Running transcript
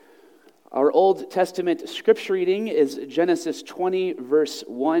Our Old Testament scripture reading is Genesis 20, verse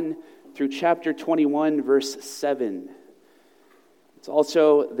 1 through chapter 21, verse 7. It's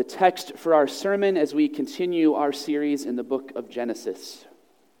also the text for our sermon as we continue our series in the book of Genesis.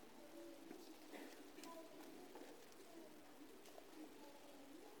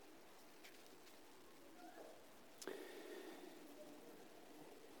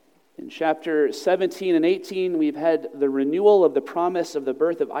 In chapter 17 and 18, we've had the renewal of the promise of the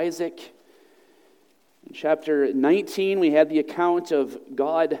birth of Isaac. In chapter 19, we had the account of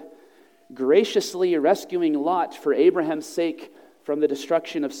God graciously rescuing Lot for Abraham's sake from the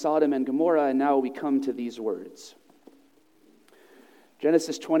destruction of Sodom and Gomorrah, and now we come to these words.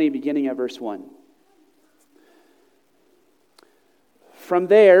 Genesis 20, beginning at verse 1. From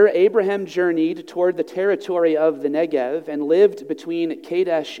there, Abraham journeyed toward the territory of the Negev and lived between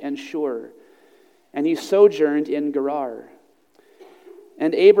Kadesh and Shur, and he sojourned in Gerar.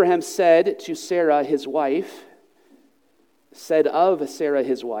 And Abraham said of Sarah his wife,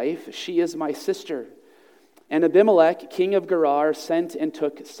 "She is my sister." And Abimelech, king of Gerar, sent and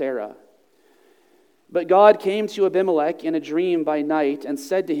took Sarah. But God came to Abimelech in a dream by night and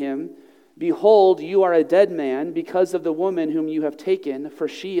said to him, "Behold, you are a dead man because of the woman whom you have taken, for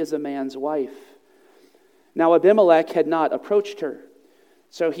she is a man's wife." Now Abimelech had not approached her.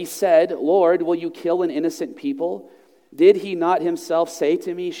 So he said, "Lord, will you kill an innocent people? Did he not himself say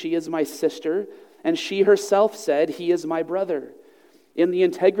to me, 'She is my sister'? And she herself said, 'He is my brother.' In the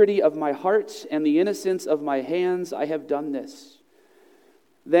integrity of my heart and the innocence of my hands, I have done this."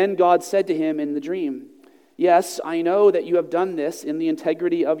 Then God said to him in the dream, "Yes, I know that you have done this in the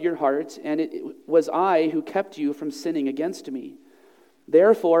integrity of your heart, and it was I who kept you from sinning against me.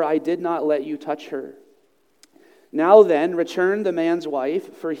 Therefore I did not let you touch her. Now then, return the man's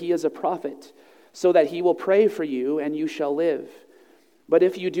wife, for he is a prophet, so that he will pray for you, and you shall live. But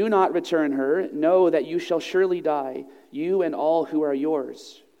if you do not return her, know that you shall surely die, you and all who are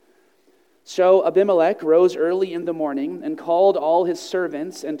yours." So Abimelech rose early in the morning and called all his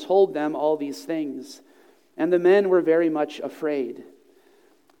servants and told them all these things. And the men were very much afraid.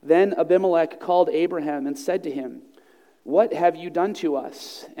 Then Abimelech called Abraham and said to him, "What have you done to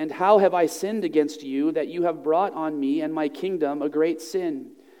us? And how have I sinned against you that you have brought on me and my kingdom a great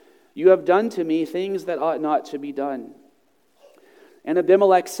sin? You have done to me things that ought not to be done." And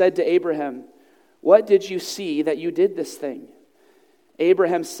Abimelech said to Abraham, "What did you see that you did this thing?"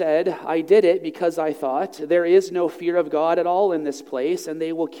 Abraham said, "I did it because I thought, there is no fear of God at all in this place, and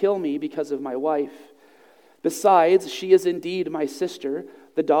they will kill me because of my wife. Besides, she is indeed my sister,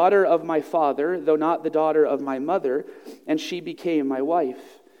 the daughter of my father, though not the daughter of my mother, and she became my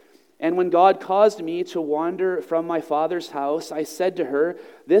wife. And when God caused me to wander from my father's house, I said to her,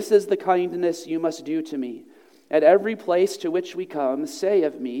 'This is the kindness you must do to me. At every place to which we come, say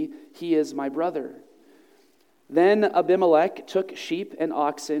of me, he is my brother.' Then Abimelech took sheep and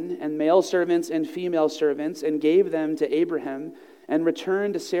oxen and male servants and female servants and gave them to Abraham and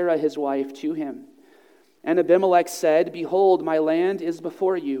returned Sarah his wife to him. And Abimelech said, 'Behold, my land is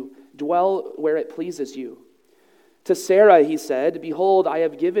before you. Dwell where it pleases you.' To Sarah he said, 'Behold, I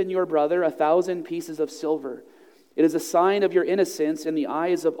have given your brother 1,000 pieces of silver. It is a sign of your innocence in the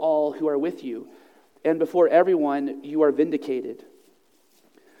eyes of all who are with you, and before everyone you are vindicated.'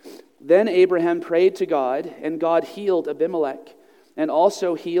 Then Abraham prayed to God, and God healed Abimelech, and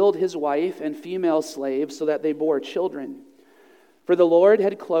also healed his wife and female slaves so that they bore children. For the Lord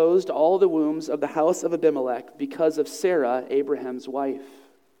had closed all the wombs of the house of Abimelech because of Sarah, Abraham's wife.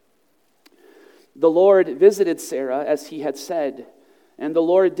 The Lord visited Sarah as he had said, and the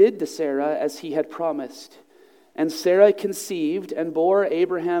Lord did to Sarah as he had promised. And Sarah conceived and bore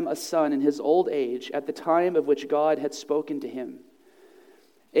Abraham a son in his old age at the time of which God had spoken to him.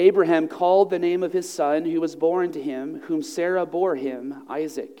 Abraham called the name of his son who was born to him, whom Sarah bore him,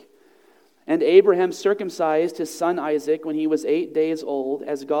 Isaac. And Abraham circumcised his son Isaac when he was 8 days old,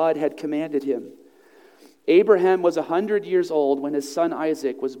 as God had commanded him. Abraham was 100 years old when his son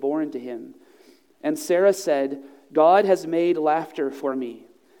Isaac was born to him. And Sarah said, "God has made laughter for me.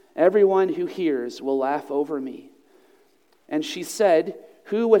 Everyone who hears will laugh over me." And she said,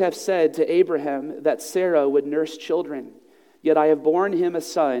 "Who would have said to Abraham that Sarah would nurse children? Yet I have borne him a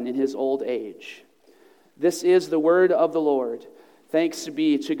son in his old age." This is the word of the Lord. Thanks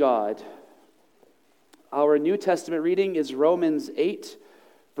be to God. Our New Testament reading is Romans 8,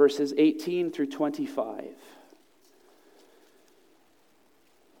 verses 18 through 25.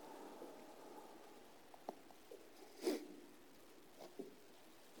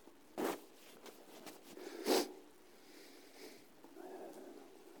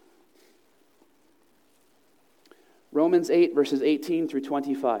 Romans 8, verses 18 through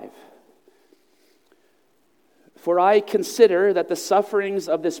 25. For I consider that the sufferings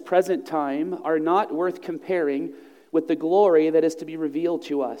of this present time are not worth comparing with the glory that is to be revealed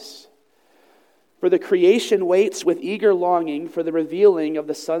to us. For the creation waits with eager longing for the revealing of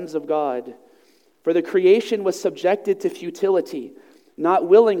the sons of God. For the creation was subjected to futility, not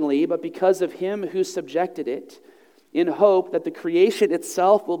willingly, but because of him who subjected it, in hope that the creation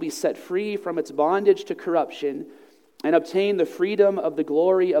itself will be set free from its bondage to corruption and obtain the freedom of the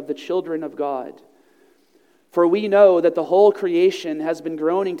glory of the children of God. For we know that the whole creation has been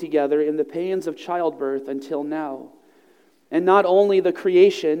groaning together in the pains of childbirth until now. And not only the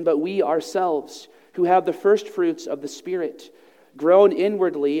creation, but we ourselves, who have the first fruits of the Spirit, groan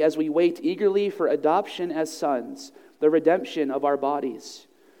inwardly as we wait eagerly for adoption as sons, the redemption of our bodies.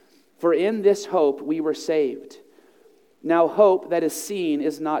 For in this hope we were saved. Now hope that is seen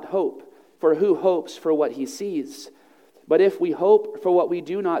is not hope, for who hopes for what he sees? But if we hope for what we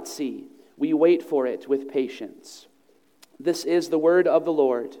do not see, we wait for it with patience. This is the word of the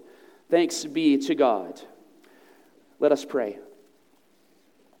Lord. Thanks be to God. Let us pray.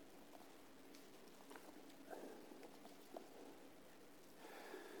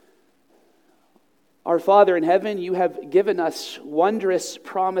 Our Father in heaven, you have given us wondrous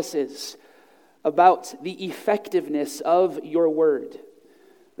promises about the effectiveness of your word,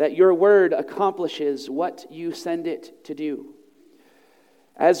 that your word accomplishes what you send it to do.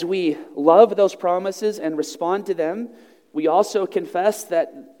 As we love those promises and respond to them, we also confess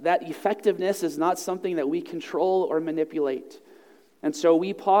that that effectiveness is not something that we control or manipulate. And so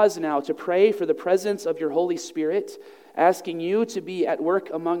we pause now to pray for the presence of your Holy Spirit, asking you to be at work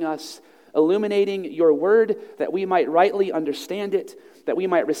among us, illuminating your word, that we might rightly understand it, that we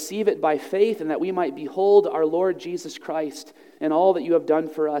might receive it by faith, and that we might behold our Lord Jesus Christ and all that you have done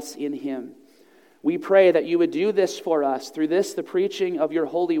for us in him. We pray that you would do this for us through this, the preaching of your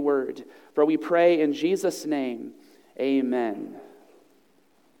holy word. For we pray in Jesus' name, amen.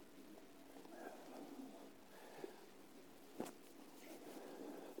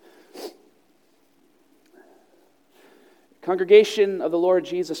 Congregation of the Lord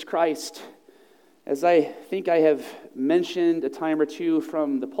Jesus Christ, as I think I have mentioned a time or two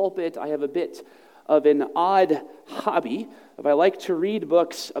from the pulpit, I have a bit of an odd hobby. I like to read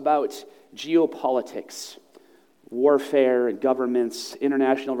books about geopolitics, warfare, and governments,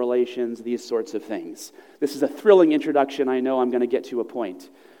 international relations, these sorts of things. This is a thrilling introduction. I know I'm going to get to a point.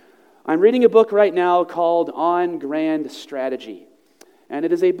 I'm reading a book right now called On Grand Strategy. And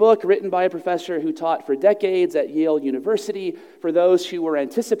it is a book written by a professor who taught for decades at Yale University for those who were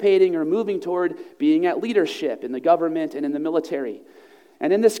anticipating or moving toward being at leadership in the government and in the military.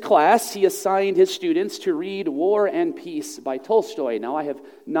 And in this class, he assigned his students to read War and Peace by Tolstoy. Now, I have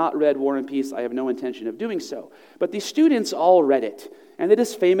not read War and Peace. I have no intention of doing so. But the students all read it, and it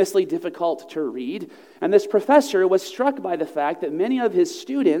is famously difficult to read. And this professor was struck by the fact that many of his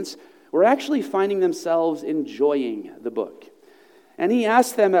students were actually finding themselves enjoying the book. And he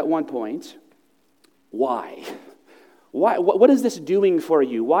asked them at one point, why? What is this doing for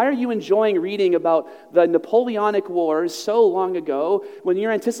you? Why are you enjoying reading about the Napoleonic Wars so long ago when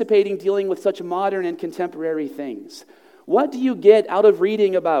you're anticipating dealing with such modern and contemporary things? What do you get out of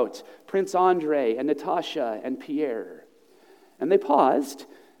reading about Prince Andrei and Natasha and Pierre? And they paused,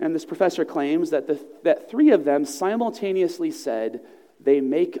 and this professor claims that three of them simultaneously said, they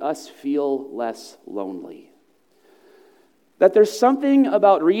make us feel less lonely. That there's something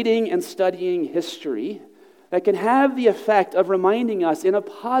about reading and studying history that can have the effect of reminding us in a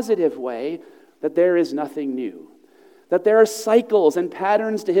positive way that there is nothing new. That there are cycles and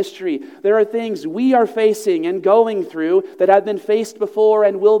patterns to history. There are things we are facing and going through that have been faced before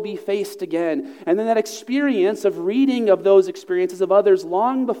and will be faced again. And then that experience of reading of those experiences of others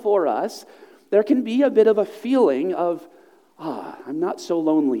long before us, there can be a bit of a feeling of, I'm not so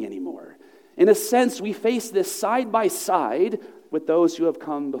lonely anymore. In a sense, we face this side by side with those who have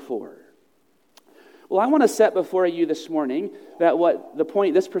come before. Well, I want to set before you this morning that what the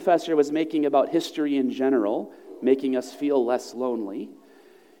point this professor was making about history in general, making us feel less lonely,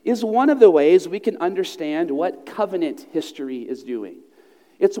 is one of the ways we can understand what covenant history is doing.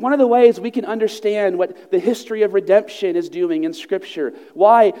 It's one of the ways we can understand what the history of redemption is doing in Scripture,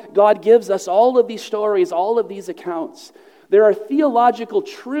 why God gives us all of these stories, all of these accounts. There are theological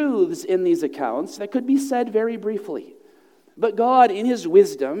truths in these accounts that could be said very briefly. But God, in His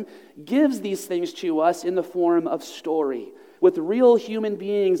wisdom, gives these things to us in the form of story, with real human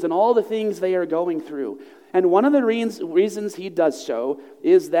beings and all the things they are going through. And one of the reasons He does so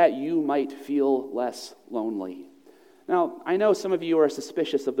is that you might feel less lonely. Now, I know some of you are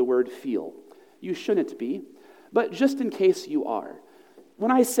suspicious of the word feel. You shouldn't be, but just in case you are.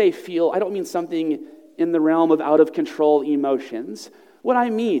 When I say feel, I don't mean something in the realm of out-of-control emotions. What I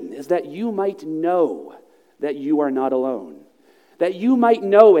mean is that you might know that you are not alone, that you might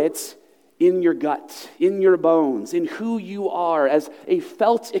know it in your gut, in your bones, in who you are as a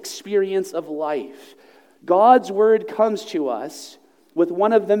felt experience of life. God's word comes to us with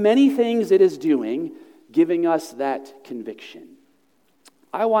one of the many things it is doing, giving us that conviction.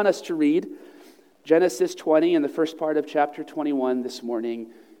 I want us to read Genesis 20 and the first part of chapter 21 this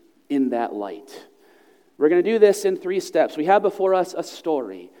morning in that light. We're going to do this in 3 steps. We have before us a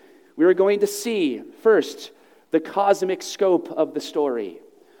story. We are going to see, first, the cosmic scope of the story.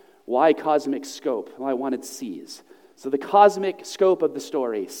 Why cosmic scope? Well, I wanted C's. So the cosmic scope of the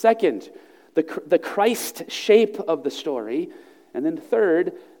story. Second, the Christ shape of the story. And then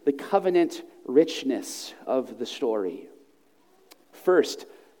third, the covenant richness of the story. First,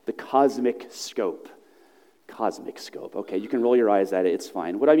 the cosmic scope. Cosmic scope. Okay, you can roll your eyes at it. It's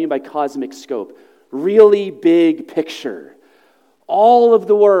fine. What do I mean by cosmic scope? Really big picture. All of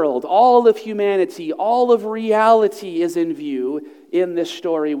the world, all of humanity, all of reality is in view in this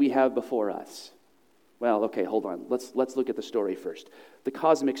story we have before us. Well, okay, hold on. Let's look at the story first. The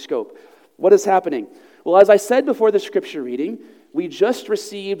cosmic scope. What is happening? Well, as I said before the scripture reading, we just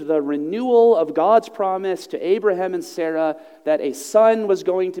received the renewal of God's promise to Abraham and Sarah that a son was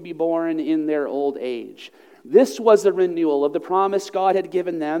going to be born in their old age. This was the renewal of the promise God had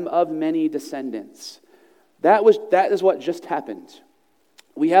given them of many descendants. That is what just happened.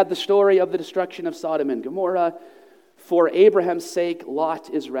 We had the story of the destruction of Sodom and Gomorrah. For Abraham's sake, Lot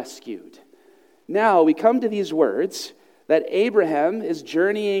is rescued. Now we come to these words that Abraham is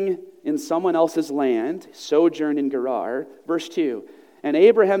journeying in someone else's land, sojourn in Gerar. Verse 2, and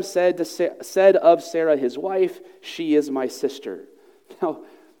Abraham said of Sarah his wife, she is my sister. Now,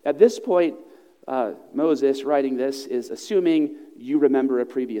 at this point, Moses writing this is assuming you remember a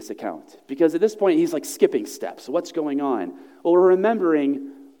previous account. Because at this point, he's like skipping steps. What's going on? Well, we're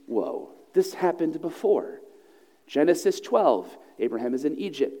remembering, whoa, this happened before. Genesis 12, Abraham is in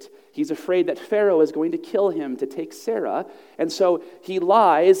Egypt. He's afraid that Pharaoh is going to kill him to take Sarah. And so he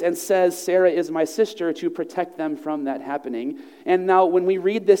lies and says, Sarah is my sister, to protect them from that happening. And now when we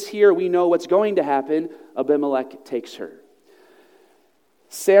read this here, we know what's going to happen. Abimelech takes her.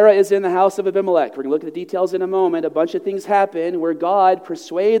 Sarah is in the house of Abimelech. We're going to look at the details in a moment. A bunch of things happen where God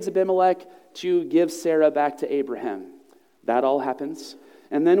persuades Abimelech to give Sarah back to Abraham. That all happens.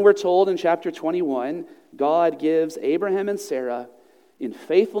 And then we're told in chapter 21, God gives Abraham and Sarah, in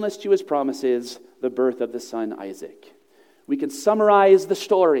faithfulness to his promises, the birth of the son Isaac. We can summarize the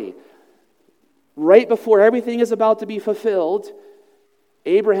story. Right before everything is about to be fulfilled,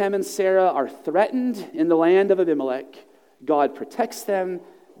 Abraham and Sarah are threatened in the land of Abimelech. God protects them.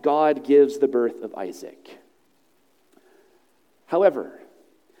 God gives the birth of Isaac. However,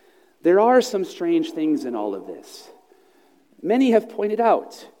 there are some strange things in all of this. Many have pointed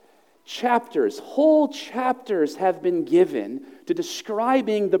out, whole chapters have been given to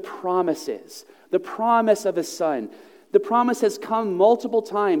describing the promises, the promise of a son. The promise has come multiple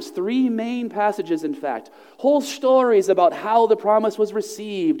times, 3 main passages, in fact. Whole stories about how the promise was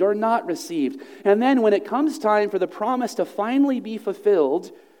received or not received. And then when it comes time for the promise to finally be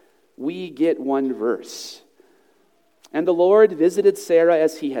fulfilled, we get one verse. And the Lord visited Sarah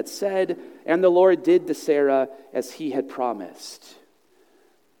as he had said, and the Lord did to Sarah as he had promised.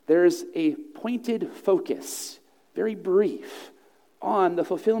 There's a pointed focus, very brief, on the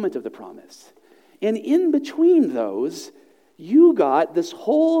fulfillment of the promise. And in between those, you got this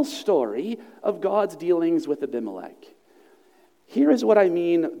whole story of God's dealings with Abimelech. Here is what I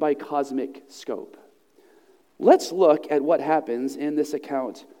mean by cosmic scope. Let's look at what happens in this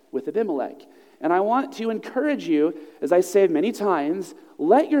account with Abimelech. And I want to encourage you, as I say many times,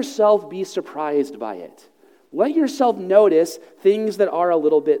 let yourself be surprised by it. Let yourself notice things that are a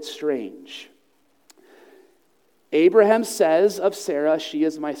little bit strange. Abraham says of Sarah, she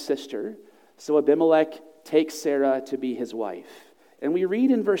is my sister. So Abimelech takes Sarah to be his wife. And we read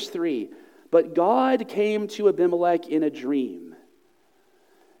in verse 3, but God came to Abimelech in a dream.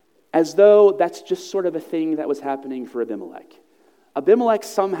 As though that's just sort of a thing that was happening for Abimelech. Abimelech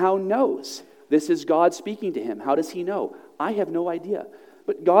somehow knows this is God speaking to him. How does he know? I have no idea.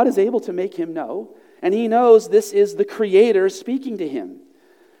 But God is able to make him know. And he knows this is the Creator speaking to him.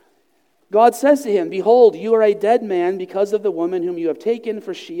 God says to him, behold, you are a dead man because of the woman whom you have taken,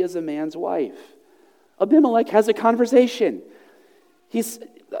 for she is a man's wife. Abimelech has a conversation. First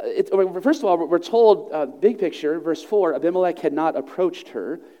of all, we're told, big picture, verse 4, Abimelech had not approached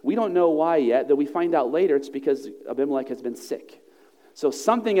her. We don't know why yet, though we find out later it's because Abimelech has been sick. So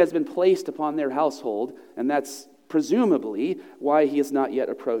something has been placed upon their household, and that's presumably why he has not yet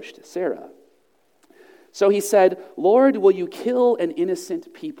approached Sarah. So he said, Lord, will you kill an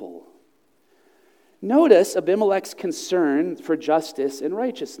innocent people? Notice Abimelech's concern for justice and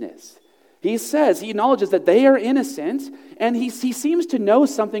righteousness. He acknowledges that they are innocent, and he seems to know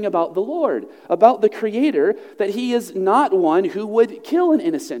something about the Lord, about the Creator, that he is not one who would kill an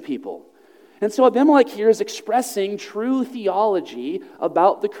innocent people. And so Abimelech here is expressing true theology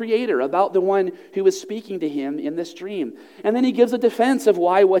about the Creator, about the one who was speaking to him in this dream. And then he gives a defense of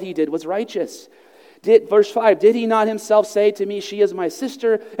why what he did was righteous. Verse 5, did he not himself say to me, she is my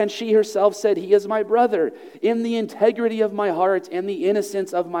sister, and she herself said, he is my brother. In the integrity of my heart and the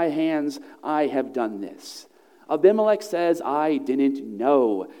innocence of my hands, I have done this. Abimelech says, I didn't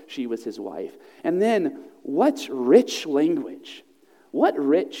know she was his wife. And then, what rich language, what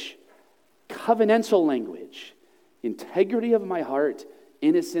rich covenantal language. Integrity of my heart,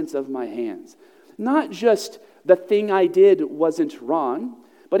 innocence of my hands. Not just the thing I did wasn't wrong,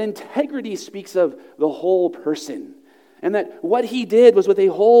 but integrity speaks of the whole person. And that what he did was with a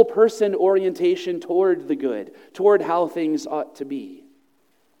whole person orientation toward the good, toward how things ought to be.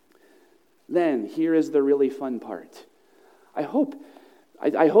 Then, here is the really fun part. I hope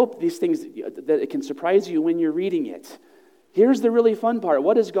these things, that it can surprise you when you're reading it. Here's the really fun part.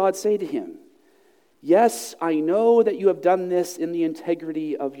 What does God say to him? Yes, I know that you have done this in the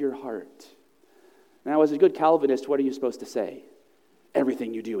integrity of your heart. Now, as a good Calvinist, what are you supposed to say?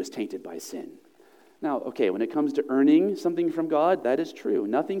 Everything you do is tainted by sin. Now, okay, when it comes to earning something from God, that is true.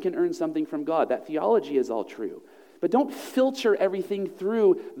 Nothing can earn something from God. That theology is all true. But don't filter everything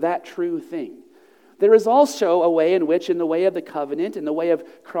through that true thing. There is also a way in which, in the way of the covenant, in the way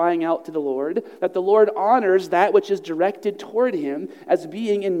of crying out to the Lord, that the Lord honors that which is directed toward him as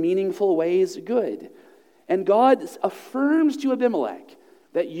being in meaningful ways good. And God affirms to Abimelech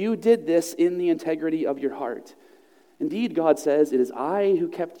that you did this in the integrity of your heart. Indeed, God says, it is I who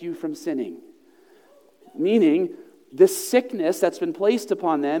kept you from sinning. Meaning, this sickness that's been placed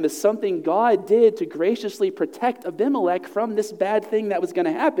upon them is something God did to graciously protect Abimelech from this bad thing that was going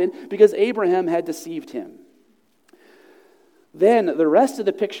to happen because Abraham had deceived him. Then, the rest of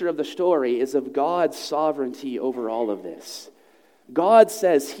the picture of the story is of God's sovereignty over all of this. God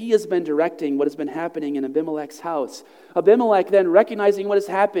says he has been directing what has been happening in Abimelech's house. Abimelech then, recognizing what has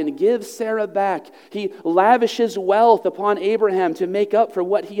happened, gives Sarah back. He lavishes wealth upon Abraham to make up for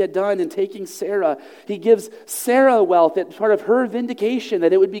what he had done in taking Sarah. He gives Sarah wealth as part of her vindication,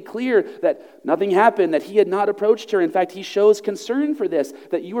 that it would be clear that nothing happened, that he had not approached her. In fact, he shows concern for this,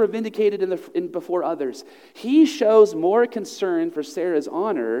 that you were vindicated before others. He shows more concern for Sarah's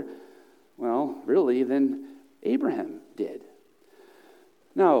honor, really, than Abraham did.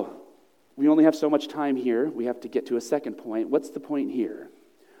 Now, we only have so much time here. We have to get to a second point. What's the point here?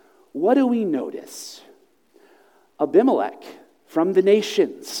 What do we notice? Abimelech, from the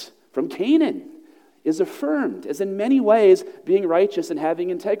nations, from Canaan, is affirmed as in many ways being righteous and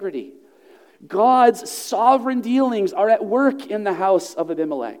having integrity. God's sovereign dealings are at work in the house of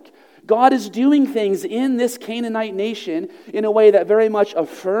Abimelech. God is doing things in this Canaanite nation in a way that very much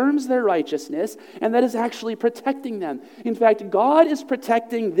affirms their righteousness and that is actually protecting them. In fact, God is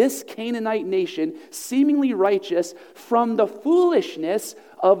protecting this Canaanite nation, seemingly righteous, from the foolishness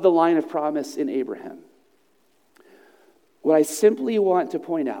of the line of promise in Abraham. What I simply want to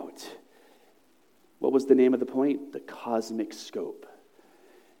point out, what was the name of the point? The cosmic scope.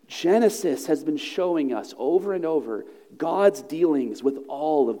 Genesis has been showing us over and over God's dealings with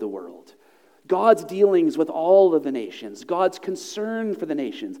all of the world. God's dealings with all of the nations. God's concern for the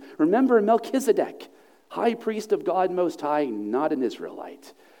nations. Remember Melchizedek, high priest of God Most High, not an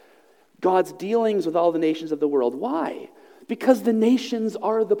Israelite. God's dealings with all the nations of the world. Why? Because the nations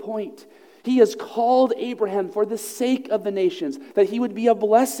are the point. He has called Abraham for the sake of the nations, that he would be a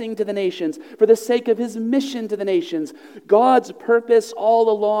blessing to the nations, for the sake of his mission to the nations. God's purpose all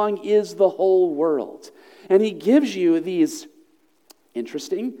along is the whole world. And he gives you these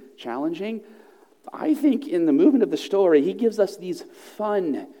interesting, challenging, I think in the movement of the story, he gives us these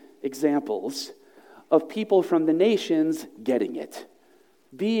fun examples of people from the nations getting it.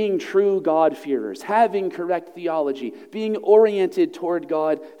 Being true God-fearers, having correct theology, being oriented toward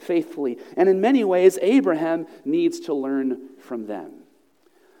God faithfully. And in many ways, Abraham needs to learn from them.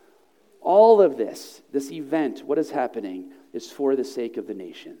 All of this event, what is happening, is for the sake of the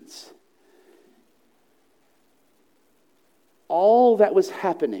nations. All that was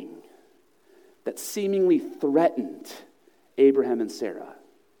happening that seemingly threatened Abraham and Sarah.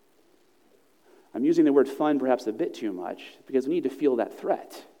 I'm using the word fun perhaps a bit too much because we need to feel that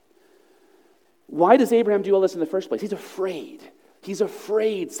threat. Why does Abraham do all this in the first place? He's afraid. He's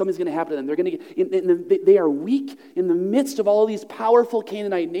afraid something's going to happen to them. They're going to they are weak in the midst of all these powerful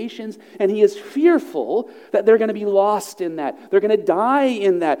Canaanite nations, and he is fearful that they're going to be lost in that. They're going to die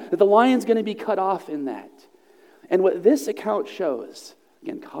in that the lion's going to be cut off in that. And what this account shows,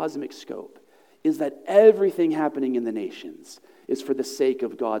 again, cosmic scope, is that everything happening in the nations is for the sake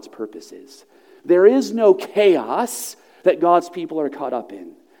of God's purposes. There is no chaos that God's people are caught up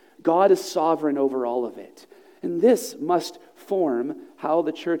in. God is sovereign over all of it. And this must form how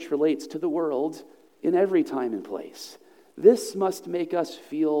the church relates to the world in every time and place. This must make us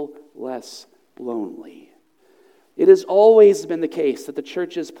feel less lonely. It has always been the case that the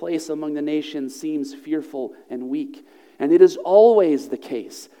church's place among the nations seems fearful and weak. And it is always the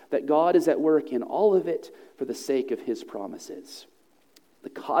case that God is at work in all of it for the sake of his promises. The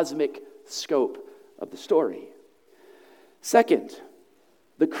cosmic scope of the story. Second,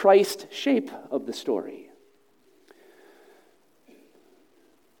 the Christ shape of the story.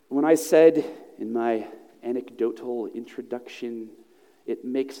 When I said in my anecdotal introduction, it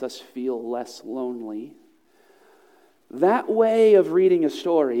makes us feel less lonely, that way of reading a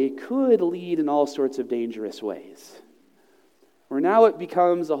story could lead in all sorts of dangerous ways. Where now it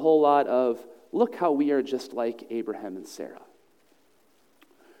becomes a whole lot of, look how we are just like Abraham and Sarah.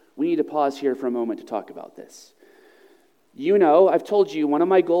 We need to pause here for a moment to talk about this. You know, I've told you, one of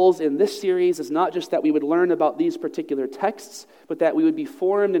my goals in this series is not just that we would learn about these particular texts, but that we would be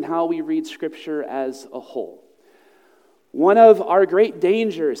formed in how we read Scripture as a whole. One of our great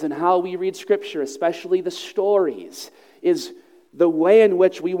dangers in how we read Scripture, especially the stories, is the way in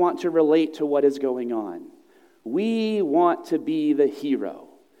which we want to relate to what is going on. We want to be the hero.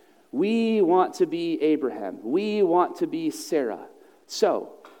 We want to be Abraham. We want to be Sarah.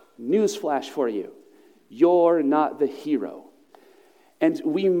 So, newsflash for you. You're not the hero. And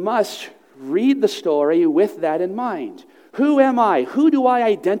we must read the story with that in mind. Who am I? Who do I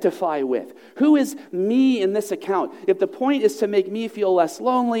identify with? Who is me in this account? If the point is to make me feel less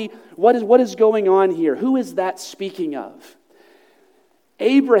lonely, what is going on here? Who is that speaking of?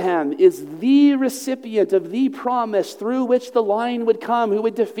 Abraham is the recipient of the promise through which the lion would come, who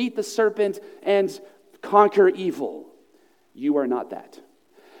would defeat the serpent and conquer evil. You are not that.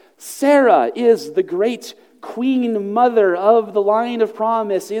 Sarah is the great queen mother of the line of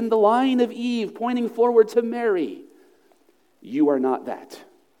promise in the line of Eve, pointing forward to Mary. You are not that.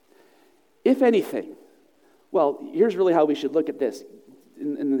 If anything, well, here's really how we should look at this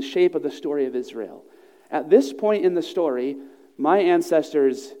in the shape of the story of Israel. At this point in the story, my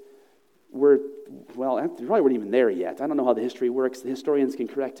ancestors were, well, they probably weren't even there yet. I don't know how the history works. The historians can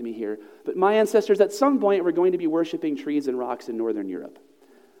correct me here. But my ancestors at some point were going to be worshiping trees and rocks in Northern Europe.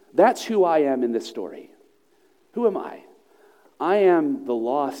 That's who I am in this story. Who am I? I am the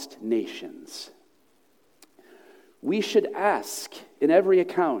lost nations. We should ask in every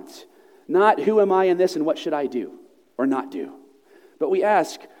account, not who am I in this and what should I do or not do, but we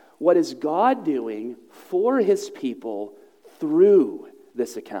ask, what is God doing for his people through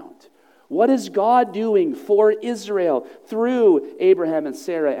this account? What is God doing for Israel through Abraham and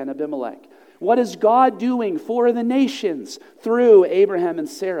Sarah and Abimelech? What is God doing for the nations through Abraham and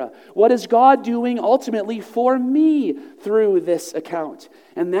Sarah? What is God doing ultimately for me through this account?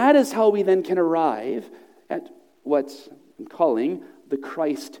 And that is how we then can arrive at what I'm calling the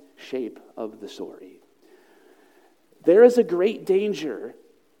Christ shape of the story. There is a great danger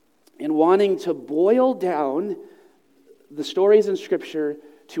in wanting to boil down the stories in Scripture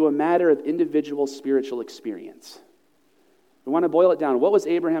to a matter of individual spiritual experience. We want to boil it down. What was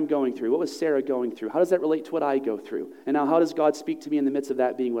Abraham going through? What was Sarah going through? How does that relate to what I go through? And now how does God speak to me in the midst of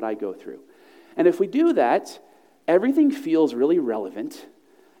that being what I go through? And if we do that, everything feels really relevant,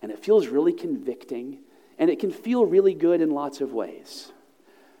 and it feels really convicting, and it can feel really good in lots of ways.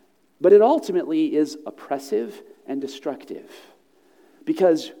 But it ultimately is oppressive and destructive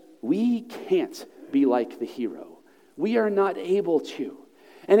because we can't be like the hero. We are not able to.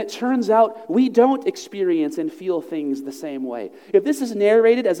 And it turns out we don't experience and feel things the same way. If this is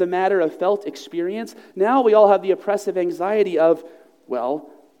narrated as a matter of felt experience, now we all have the oppressive anxiety of, well,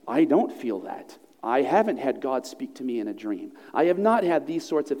 I don't feel that. I haven't had God speak to me in a dream. I have not had these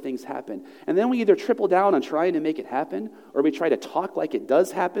sorts of things happen. And then we either triple down on trying to make it happen, or we try to talk like it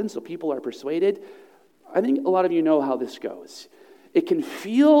does happen so people are persuaded. I think a lot of you know how this goes. It can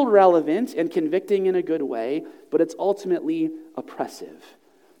feel relevant and convicting in a good way, but it's ultimately oppressive.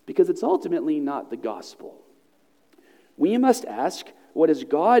 Because it's ultimately not the gospel. We must ask, what is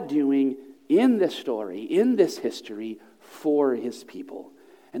God doing in this story, in this history, for his people?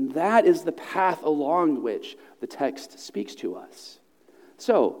 And that is the path along which the text speaks to us.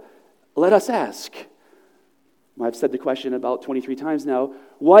 So, let us ask, I've said the question about 23 times now.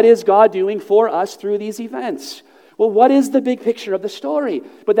 What is God doing for us through these events? Well, what is the big picture of the story?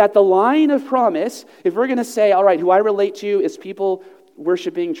 But that the line of promise, if we're going to say, all right, who I relate to is people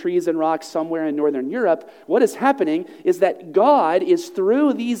worshiping trees and rocks somewhere in Northern Europe, what is happening is that God is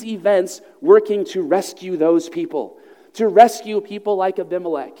through these events working to rescue those people, to rescue people like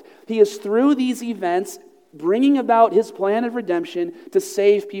Abimelech. He is through these events bringing about his plan of redemption to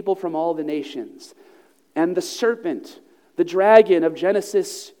save people from all the nations. And the serpent, the dragon of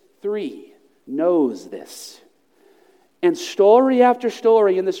Genesis 3, knows this. And story after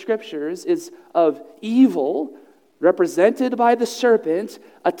story in the scriptures is of evil, represented by the serpent,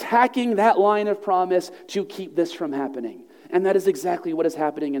 attacking that line of promise to keep this from happening. And that is exactly what is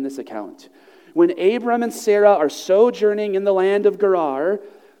happening in this account. When Abram and Sarah are sojourning in the land of Gerar,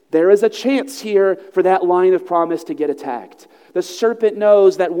 there is a chance here for that line of promise to get attacked. The serpent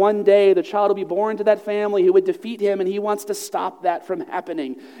knows that one day the child will be born to that family who would defeat him, and he wants to stop that from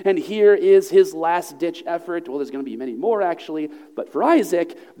happening. And here is his last-ditch effort. Well, there's going to be many more, actually, but for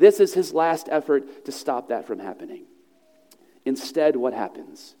Isaac, this is his last effort to stop that from happening. Instead, what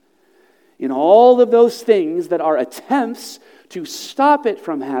happens? In all of those things that are attempts to stop it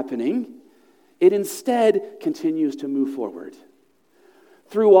from happening, it instead continues to move forward.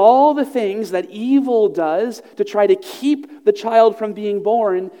 Through all the things that evil does to try to keep the child from being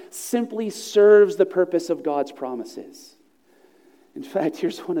born, simply serves the purpose of God's promises. In fact,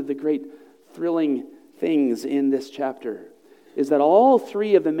 here's one of the great thrilling things in this chapter, is that all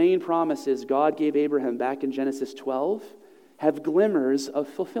three of the main promises God gave Abraham back in Genesis 12 have glimmers of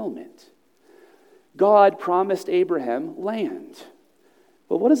fulfillment. God promised Abraham land.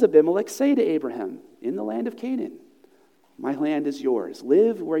 But what does Abimelech say to Abraham? In the land of Canaan. My land is yours.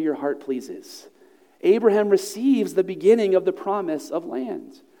 Live where your heart pleases. Abraham receives the beginning of the promise of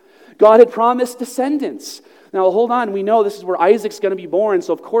land. God had promised descendants. Now, hold on. We know this is where Isaac's going to be born,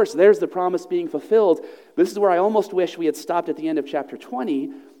 so of course there's the promise being fulfilled. This is where I almost wish we had stopped at the end of chapter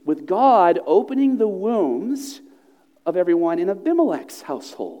 20, with God opening the wombs of everyone in Abimelech's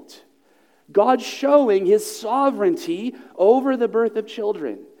household. God showing his sovereignty over the birth of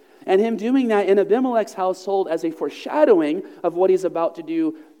children. And him doing that in Abimelech's household as a foreshadowing of what he's about to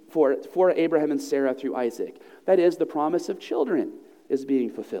do for Abraham and Sarah through Isaac. That is, the promise of children is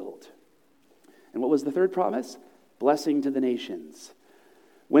being fulfilled. And what was the third promise? Blessing to the nations.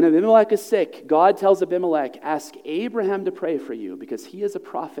 When Abimelech is sick, God tells Abimelech, ask Abraham to pray for you because he is a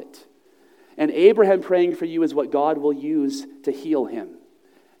prophet. And Abraham praying for you is what God will use to heal him.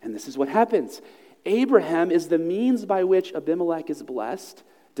 And this is what happens. Abraham is the means by which Abimelech is blessed,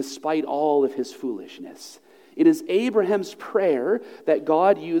 despite all of his foolishness. It is Abraham's prayer that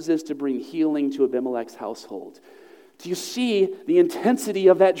God uses to bring healing to Abimelech's household. Do you see the intensity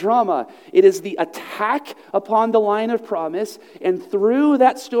of that drama? It is the attack upon the line of promise, and through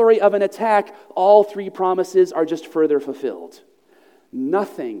that story of an attack, all three promises are just further fulfilled.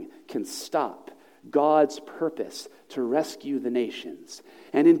 Nothing can stop God's purpose to rescue the nations.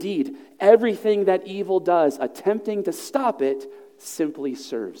 And indeed, everything that evil does, attempting to stop it, simply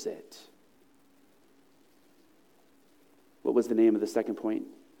serves it. What was the name of the second point?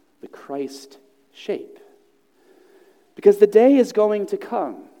 The Christ shape. Because the day is going to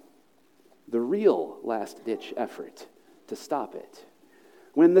come, the real last-ditch effort to stop it,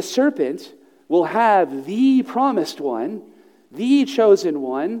 when the serpent will have the promised one, the chosen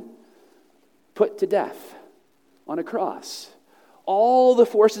one, put to death on a cross. All the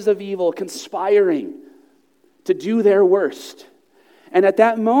forces of evil conspiring to do their worst. And at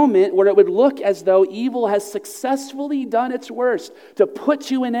that moment, where it would look as though evil has successfully done its worst to put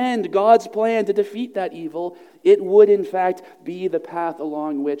to an end God's plan to defeat that evil, it would in fact be the path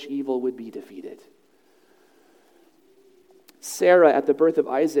along which evil would be defeated. Sarah, at the birth of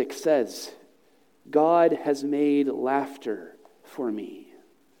Isaac, says, God has made laughter for me.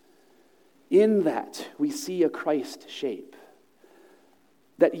 In that, we see a Christ shape.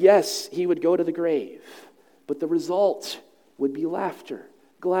 That yes, he would go to the grave, but the result would be laughter,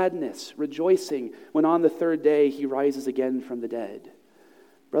 gladness, rejoicing when on the third day he rises again from the dead.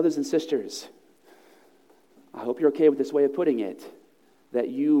 Brothers and sisters, I hope you're okay with this way of putting it, that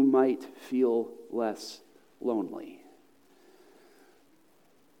you might feel less lonely.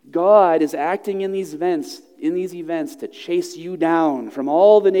 God is acting in these events to chase you down from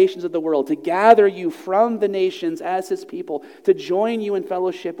all the nations of the world, to gather you from the nations as his people, to join you in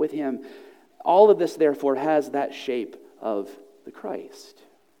fellowship with him. All of this, therefore, has that shape of the Christ.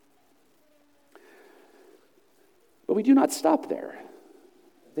 But we do not stop there.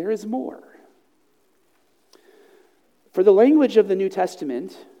 There is more. For the language of the New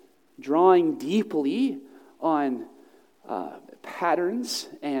Testament, drawing deeply on patterns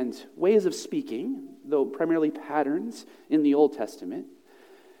and ways of speaking, though primarily patterns in the Old Testament,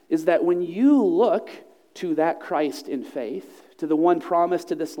 is that when you look to that Christ in faith, to the one promised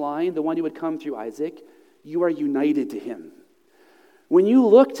to this line, the one who would come through Isaac, you are united to him. When you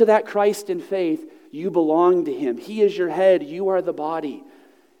look to that Christ in faith, you belong to him. He is your head, you are the body.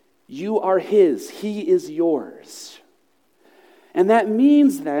 You are his, he is yours. And that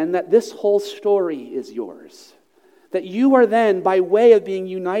means then that this whole story is yours. That you are then, by way of being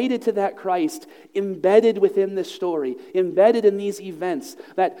united to that Christ, embedded within this story, embedded in these events.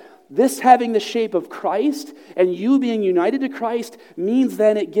 That this having the shape of Christ and you being united to Christ means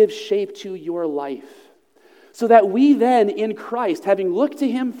then it gives shape to your life. So that we then, in Christ, having looked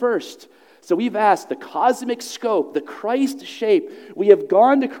to him first, so we've asked the cosmic scope, the Christ shape, we have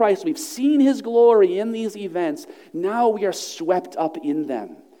gone to Christ, we've seen his glory in these events, now we are swept up in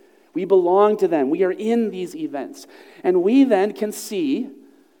them. We belong to them. We are in these events. And we then can see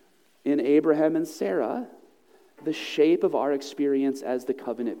in Abraham and Sarah the shape of our experience as the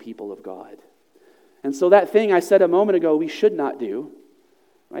covenant people of God. And so that thing I said a moment ago we should not do,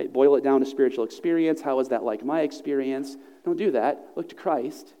 right? Boil it down to spiritual experience. How is that like my experience? Don't do that. Look to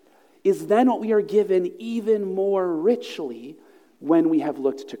Christ. Is then what we are given even more richly when we have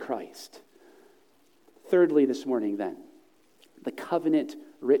looked to Christ. Thirdly this morning then, the covenant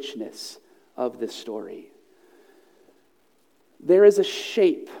richness of this story. There is a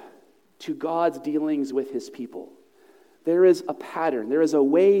shape to God's dealings with his people. There is a pattern, there is a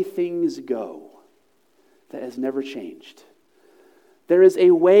way things go that has never changed. There is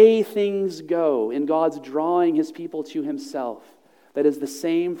a way things go in God's drawing his people to himself that is the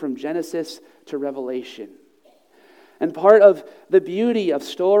same from Genesis to Revelation. And part of the beauty of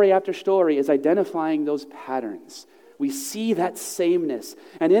story after story is identifying those patterns. We see that sameness.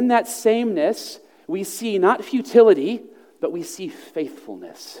 And in that sameness, we see not futility, but we see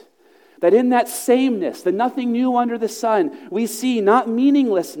faithfulness. That in that sameness, the nothing new under the sun, we see not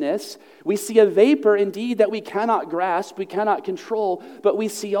meaninglessness, we see a vapor indeed that we cannot grasp, we cannot control, but we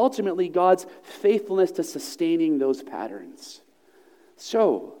see ultimately God's faithfulness to sustaining those patterns.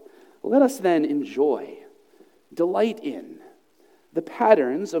 So, let us then enjoy, delight in the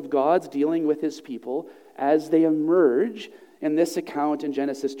patterns of God's dealing with his people as they emerge in this account in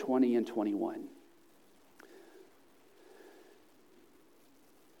Genesis 20 and 21.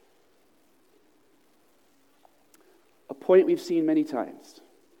 A point we've seen many times.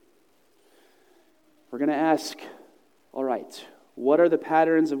 We're going to ask, all right, what are the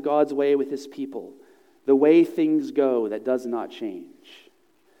patterns of God's way with his people? The way things go that does not change.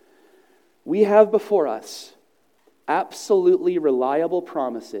 We have before us absolutely reliable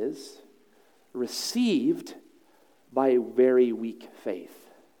promises received by very weak faith.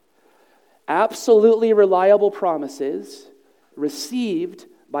 Absolutely reliable promises received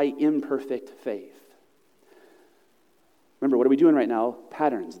by imperfect faith. Remember, what are we doing right now?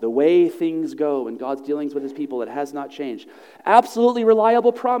 Patterns. The way things go in God's dealings with his people that has not changed. Absolutely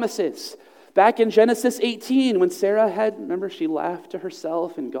reliable promises. Back in Genesis 18, when Sarah remember, she laughed to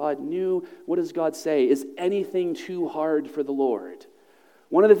herself and God knew. What does God say? Is anything too hard for the Lord?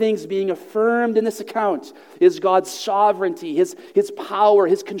 One of the things being affirmed in this account is God's sovereignty, his power,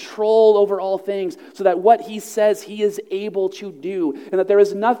 his control over all things, so that what he says he is able to do, and that there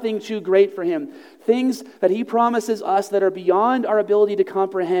is nothing too great for him. Things that he promises us that are beyond our ability to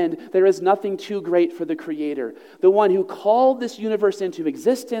comprehend, there is nothing too great for the Creator. The one who called this universe into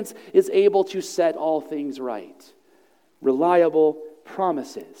existence is able to set all things right. Reliable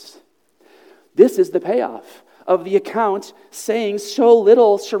promises. This is the payoff of the account saying so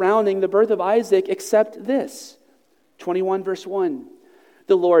little surrounding the birth of Isaac except this. 21 verse 1.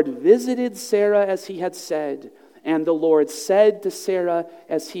 The Lord visited Sarah as he had said, and the Lord said to Sarah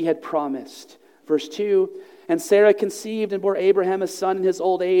as he had promised. Verse 2. And Sarah conceived and bore Abraham a son in his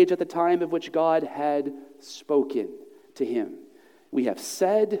old age at the time of which God had spoken to him. We have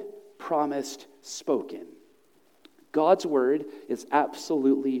said, promised, spoken. God's word is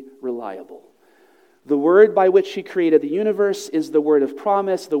absolutely reliable. The word by which he created the universe is the word of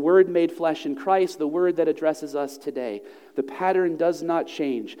promise, the word made flesh in Christ, the word that addresses us today. The pattern does not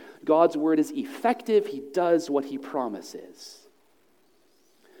change. God's word is effective. He does what he promises.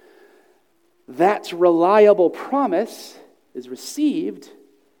 That reliable promise is received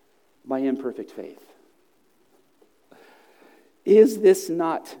by imperfect faith. Is this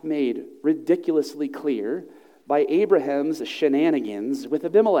not made ridiculously clear by Abraham's shenanigans with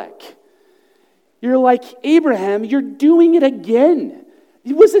Abimelech? You're like, Abraham, you're doing it again.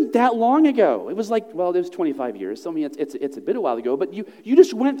 It wasn't that long ago. It was like, well, it was 25 years. So I mean, it's a bit a while ago. But you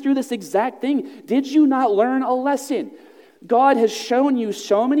just went through this exact thing. Did you not learn a lesson? God has shown you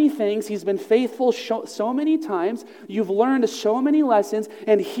so many things. He's been faithful so many times. You've learned so many lessons.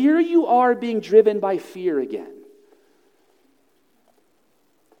 And here you are being driven by fear again.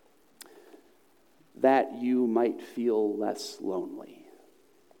 That you might feel less lonely.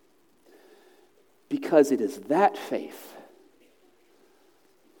 Because it is that faith.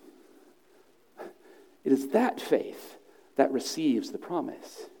 It is that faith that receives the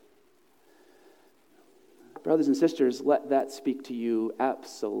promise. Brothers and sisters, let that speak to you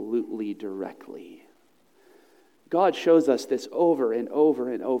absolutely directly. God shows us this over and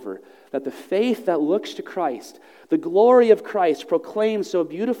over and over, that the faith that looks to Christ, the glory of Christ proclaimed so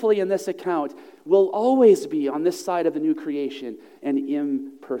beautifully in this account, will always be on this side of the new creation an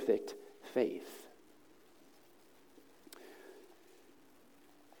imperfect faith.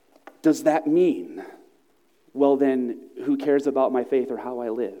 Does that mean, well then, who cares about my faith or how I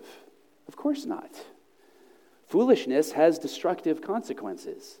live? Of course not. Foolishness has destructive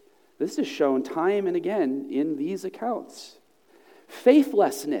consequences. This is shown time and again in these accounts.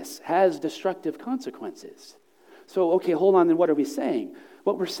 Faithlessness has destructive consequences. So, okay, hold on, then what are we saying?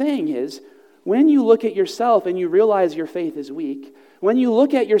 What we're saying is, when you look at yourself and you realize your faith is weak, when you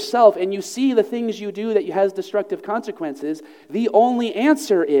look at yourself and you see the things you do that has destructive consequences, the only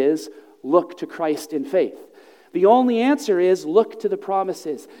answer is look to Christ in faith. The only answer is look to the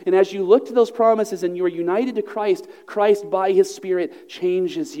promises. And as you look to those promises and you are united to Christ, Christ by His Spirit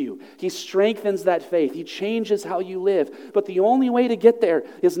changes you. He strengthens that faith. He changes how you live. But the only way to get there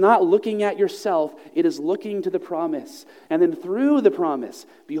is not looking at yourself. It is looking to the promise. And then through the promise,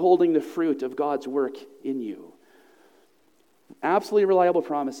 beholding the fruit of God's work in you. Absolutely reliable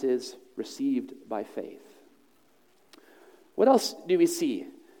promises received by faith. What else do we see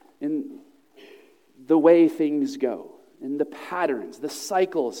in the way things go, in the patterns, the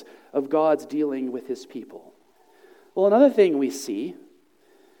cycles of God's dealing with His people? Well, another thing we see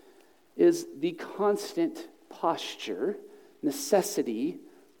is the constant posture, necessity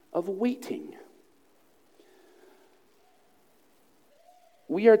of waiting.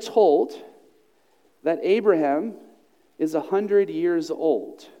 We are told that Abraham is 100 years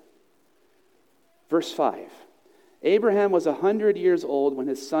old. Verse 5. Abraham was 100 years old when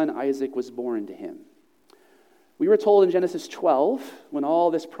his son Isaac was born to him. We were told in Genesis 12, when all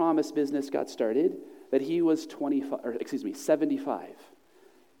this promise business got started, that he was 75.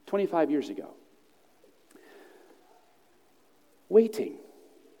 25 years ago. Waiting.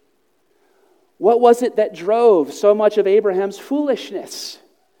 What was it that drove so much of Abraham's foolishness?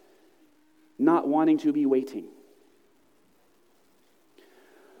 Not wanting to be waiting.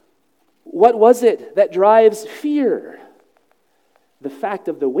 What was it that drives fear? The fact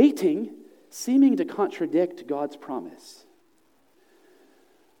of the waiting seeming to contradict God's promise.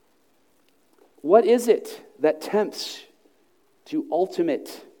 What is it that tempts to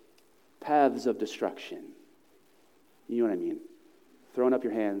ultimate paths of destruction? You know what I mean? Throwing up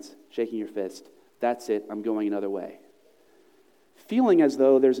your hands, shaking your fist. That's it, I'm going another way. Feeling as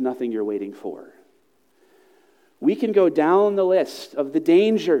though there's nothing you're waiting for. We can go down the list of the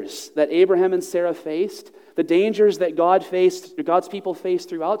dangers that Abraham and Sarah faced, the dangers that God's people faced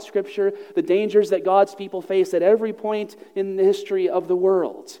throughout Scripture, the dangers that God's people face at every point in the history of the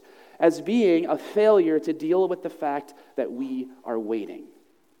world, as being a failure to deal with the fact that we are waiting.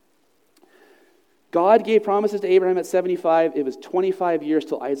 God gave promises to Abraham at 75. It was 25 years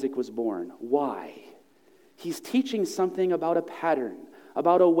till Isaac was born. Why? He's teaching something about a pattern,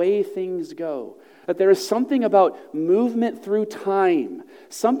 about a way things go. That there is something about movement through time,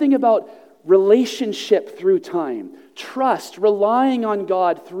 something about relationship through time, trust, relying on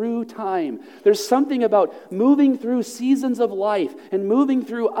God through time. There's something about moving through seasons of life and moving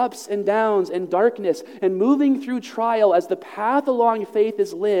through ups and downs and darkness and moving through trial as the path along faith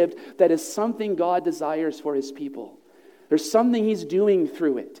is lived that is something God desires for His people. There's something He's doing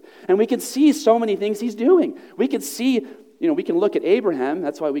through it. And we can see so many things He's doing. We can see, we can look at Abraham.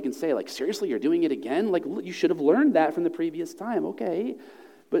 That's why we can say, seriously, you're doing it again? You should have learned that from the previous time. Okay.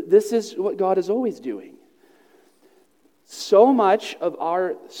 But this is what God is always doing. So much of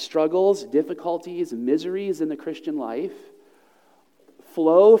our struggles, difficulties, miseries in the Christian life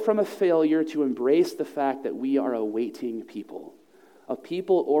flow from a failure to embrace the fact that we are a waiting people, a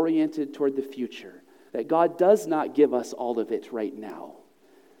people oriented toward the future, that God does not give us all of it right now,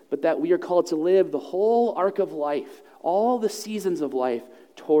 but that we are called to live the whole arc of life, all the seasons of life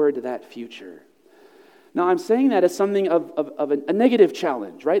toward that future. Now, I'm saying that as something of a negative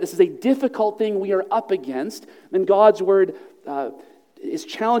challenge, right? This is a difficult thing we are up against, and God's Word is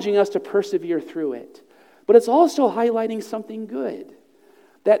challenging us to persevere through it. But it's also highlighting something good.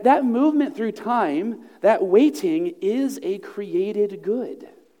 That movement through time, that waiting, is a created good.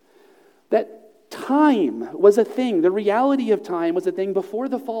 That time was a thing, the reality of time was a thing before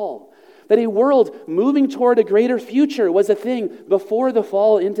the fall. That a world moving toward a greater future was a thing before the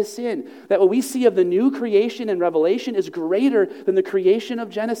fall into sin. That what we see of the new creation in Revelation is greater than the creation of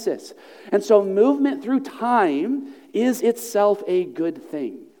Genesis. And so movement through time is itself a good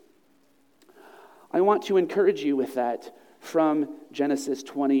thing. I want to encourage you with that from Genesis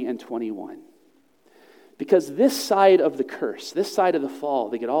 20 and 21. Because this side of the curse, this side of the fall,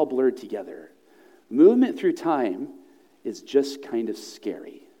 they get all blurred together. Movement through time is just kind of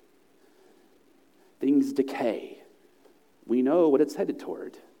scary. Things decay. We know what it's headed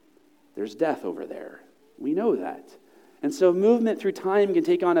toward. There's death over there. We know that. And so movement through time can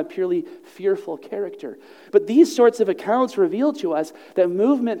take on a purely fearful character. But these sorts of accounts reveal to us that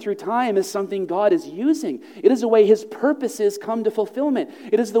movement through time is something God is using. It is the way his purposes come to fulfillment.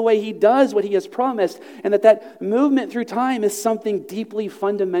 It is the way he does what he has promised. And that movement through time is something deeply,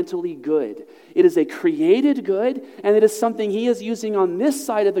 fundamentally good. It is a created good, and it is something he is using on this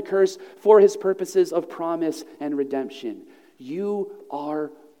side of the curse for his purposes of promise and redemption. You are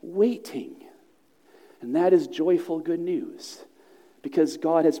waiting. And that is joyful good news, because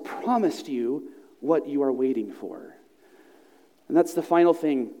God has promised you what you are waiting for. And that's the final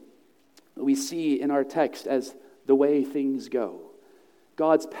thing we see in our text as the way things go.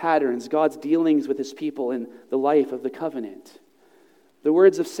 God's patterns, God's dealings with his people in the life of the covenant. The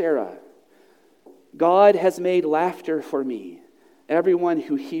words of Sarah, God has made laughter for me. Everyone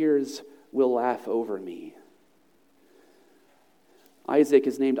who hears will laugh over me. Isaac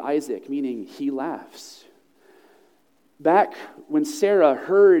is named Isaac, meaning he laughs. Back when Sarah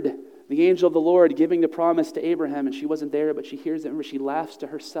heard the angel of the Lord giving the promise to Abraham, and she wasn't there, but she hears it, and she laughs to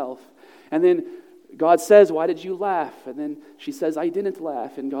herself. And then God says, why did you laugh? And then she says, I didn't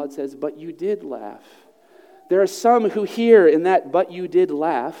laugh. And God says, but you did laugh. There are some who hear in that but you did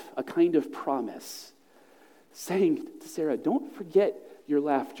laugh a kind of promise, saying to Sarah, don't forget your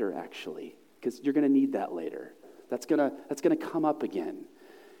laughter, actually, because you're going to need that later. That's going to come up again.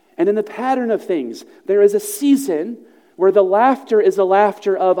 And in the pattern of things, there is a season where the laughter is a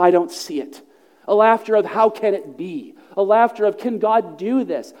laughter of, I don't see it. A laughter of, how can it be? A laughter of, can God do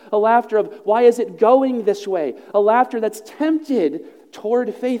this? A laughter of, why is it going this way? A laughter that's tempted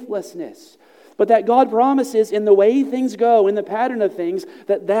toward faithlessness. But that God promises in the way things go, in the pattern of things,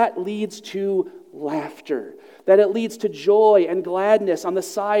 that leads to laughter. That it leads to joy and gladness on the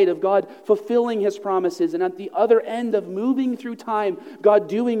side of God fulfilling his promises, and at the other end of moving through time, God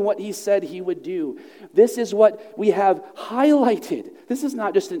doing what he said he would do. This is what we have highlighted. This is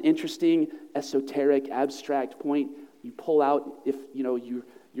not just an interesting, esoteric, abstract point you pull out if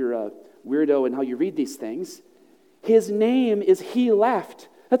you're a weirdo in how you read these things. His name is He Laughed.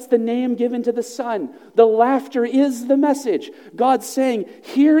 That's the name given to the Son. The laughter is the message. God's saying,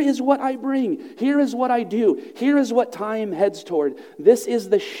 here is what I bring. Here is what I do. Here is what time heads toward. This is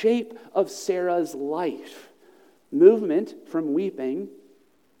the shape of Sarah's life. Movement from weeping,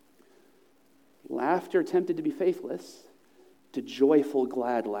 laughter tempted to be faithless, to joyful,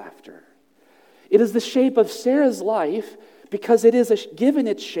 glad laughter. It is the shape of Sarah's life because it is given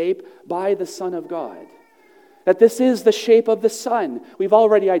its shape by the Son of God. That this is the shape of the Son. We've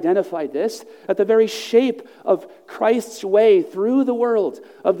already identified this. That the very shape of Christ's way through the world,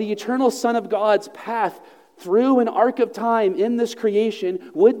 of the eternal Son of God's path through an arc of time in this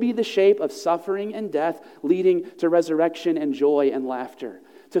creation, would be the shape of suffering and death, leading to resurrection and joy and laughter,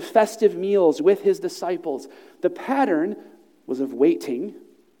 to festive meals with his disciples. The pattern was of waiting,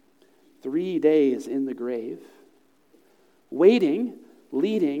 3 days in the grave, waiting,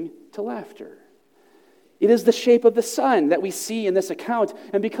 leading to laughter. It is the shape of the Son that we see in this account.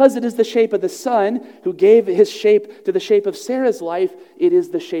 And because it is the shape of the Son who gave his shape to the shape of Sarah's life, it is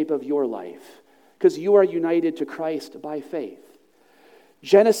the shape of your life. Because you are united to Christ by faith.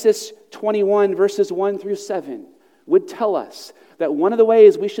 Genesis 21 verses 1 through 7 would tell us that one of the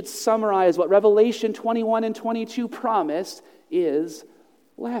ways we should summarize what Revelation 21 and 22 promise is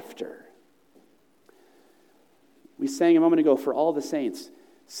laughter. We sang a moment ago, for all the saints,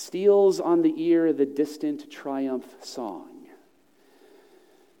 steals on the ear the distant triumph song.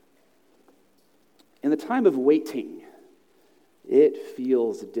 In the time of waiting, it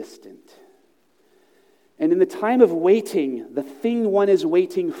feels distant. And in the time of waiting, the thing one is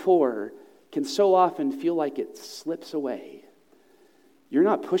waiting for can so often feel like it slips away. You're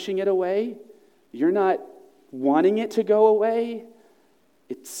not pushing it away. You're not wanting it to go away.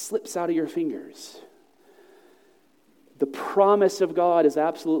 It slips out of your fingers. The promise of God is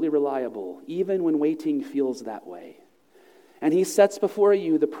absolutely reliable, even when waiting feels that way. And he sets before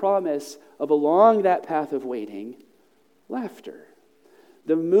you the promise of, along that path of waiting, laughter.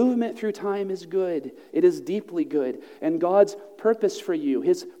 The movement through time is good. It is deeply good. And God's purpose for you,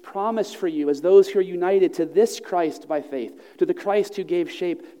 his promise for you as those who are united to this Christ by faith, to the Christ who gave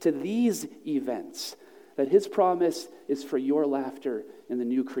shape to these events, that his promise is for your laughter in the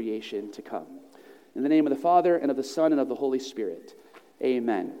new creation to come. In the name of the Father, and of the Son, and of the Holy Spirit.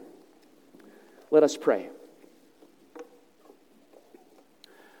 Amen. Let us pray.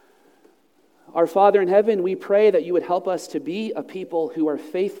 Our Father in heaven, we pray that you would help us to be a people who are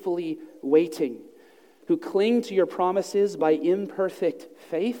faithfully waiting, who cling to your promises by imperfect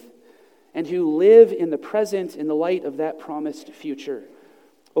faith, and who live in the present in the light of that promised future.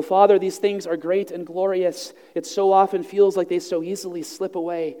 Oh, Father, these things are great and glorious. It so often feels like they so easily slip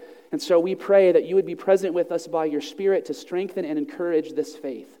away. And so we pray that you would be present with us by your Spirit to strengthen and encourage this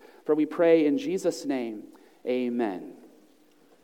faith. For we pray in Jesus' name, amen.